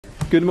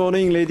Good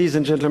morning, ladies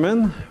and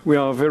gentlemen. We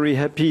are very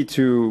happy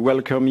to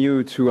welcome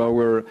you to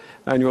our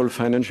annual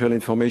financial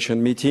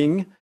information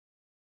meeting.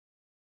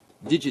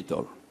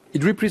 Digital.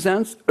 It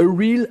represents a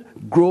real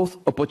growth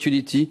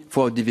opportunity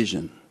for our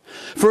division.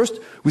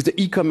 First, with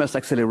the e-commerce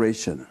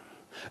acceleration.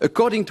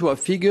 According to our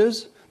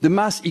figures, the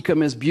mass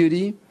e-commerce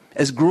beauty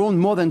has grown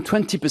more than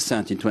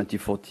 20% in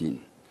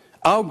 2014.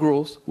 Our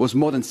growth was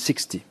more than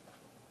 60%.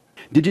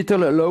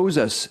 Digital allows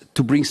us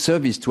to bring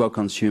service to our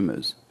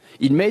consumers.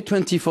 In May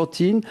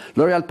 2014,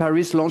 L'Oréal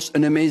Paris launched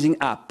an amazing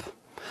app,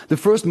 the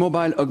first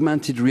mobile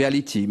augmented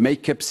reality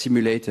makeup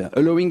simulator,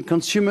 allowing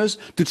consumers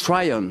to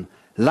try on,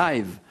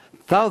 live,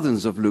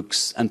 thousands of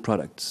looks and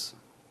products.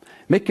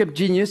 Makeup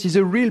Genius is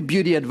a real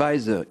beauty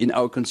advisor in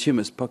our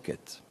consumers'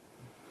 pocket,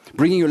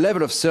 bringing a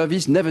level of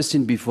service never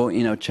seen before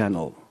in our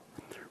channel.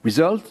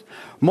 Result,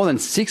 more than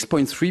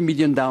 6.3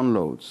 million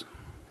downloads.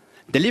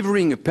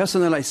 Delivering a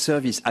personalized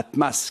service at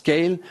mass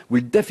scale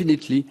will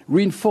definitely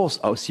reinforce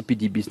our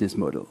CPD business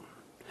model.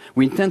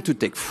 We intend to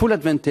take full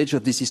advantage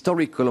of this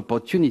historical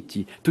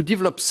opportunity to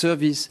develop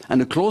service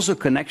and a closer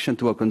connection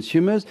to our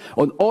consumers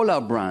on all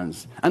our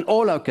brands and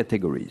all our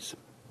categories.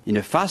 In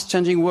a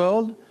fast-changing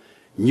world,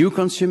 new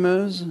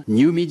consumers,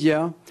 new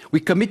media, we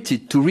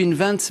committed to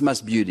reinvent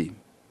mass beauty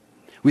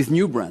with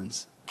new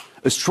brands,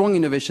 a strong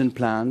innovation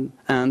plan,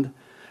 and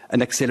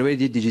an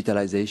accelerated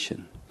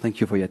digitalization. Thank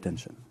you for your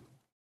attention.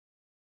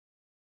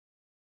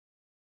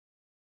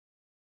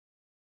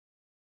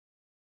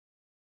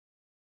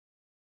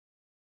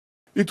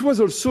 It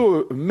was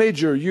also a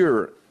major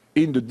year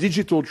in the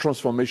digital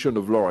transformation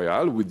of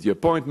L'Oréal with the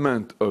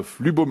appointment of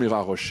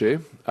Lubomira Rocher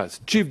as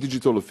Chief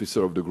Digital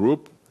Officer of the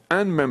group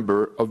and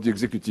member of the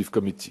Executive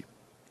Committee.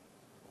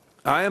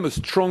 I am a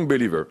strong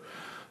believer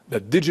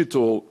that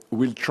digital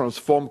will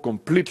transform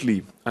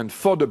completely and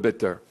for the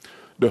better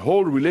the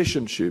whole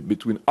relationship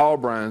between our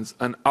brands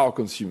and our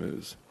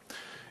consumers.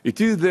 It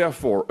is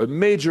therefore a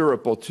major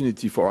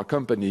opportunity for our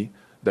company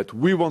that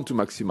we want to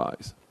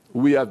maximize.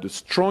 We have the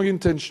strong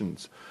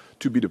intentions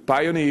to be the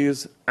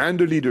pioneers and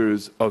the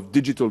leaders of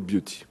digital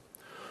beauty.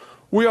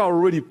 We are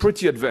already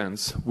pretty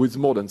advanced with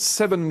more than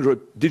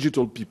 700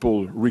 digital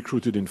people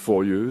recruited in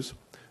 4 years,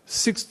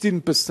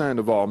 16%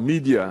 of our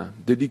media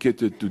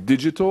dedicated to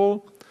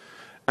digital,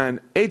 and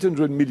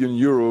 800 million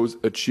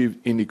euros achieved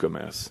in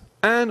e-commerce.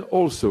 And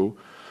also,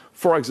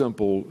 for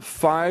example,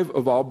 5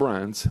 of our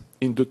brands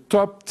in the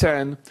top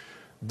 10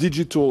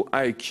 digital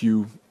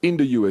IQ in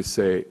the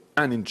USA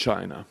and in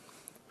China.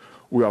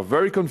 We are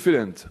very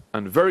confident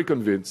and very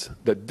convinced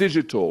that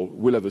digital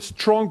will have a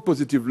strong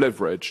positive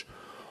leverage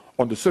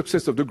on the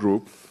success of the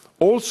group,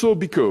 also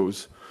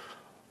because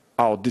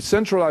our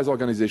decentralized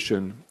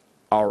organization,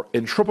 our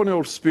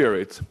entrepreneurial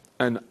spirit,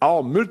 and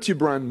our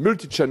multi-brand,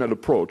 multi-channel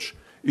approach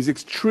is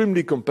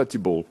extremely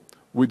compatible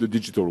with the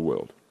digital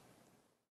world.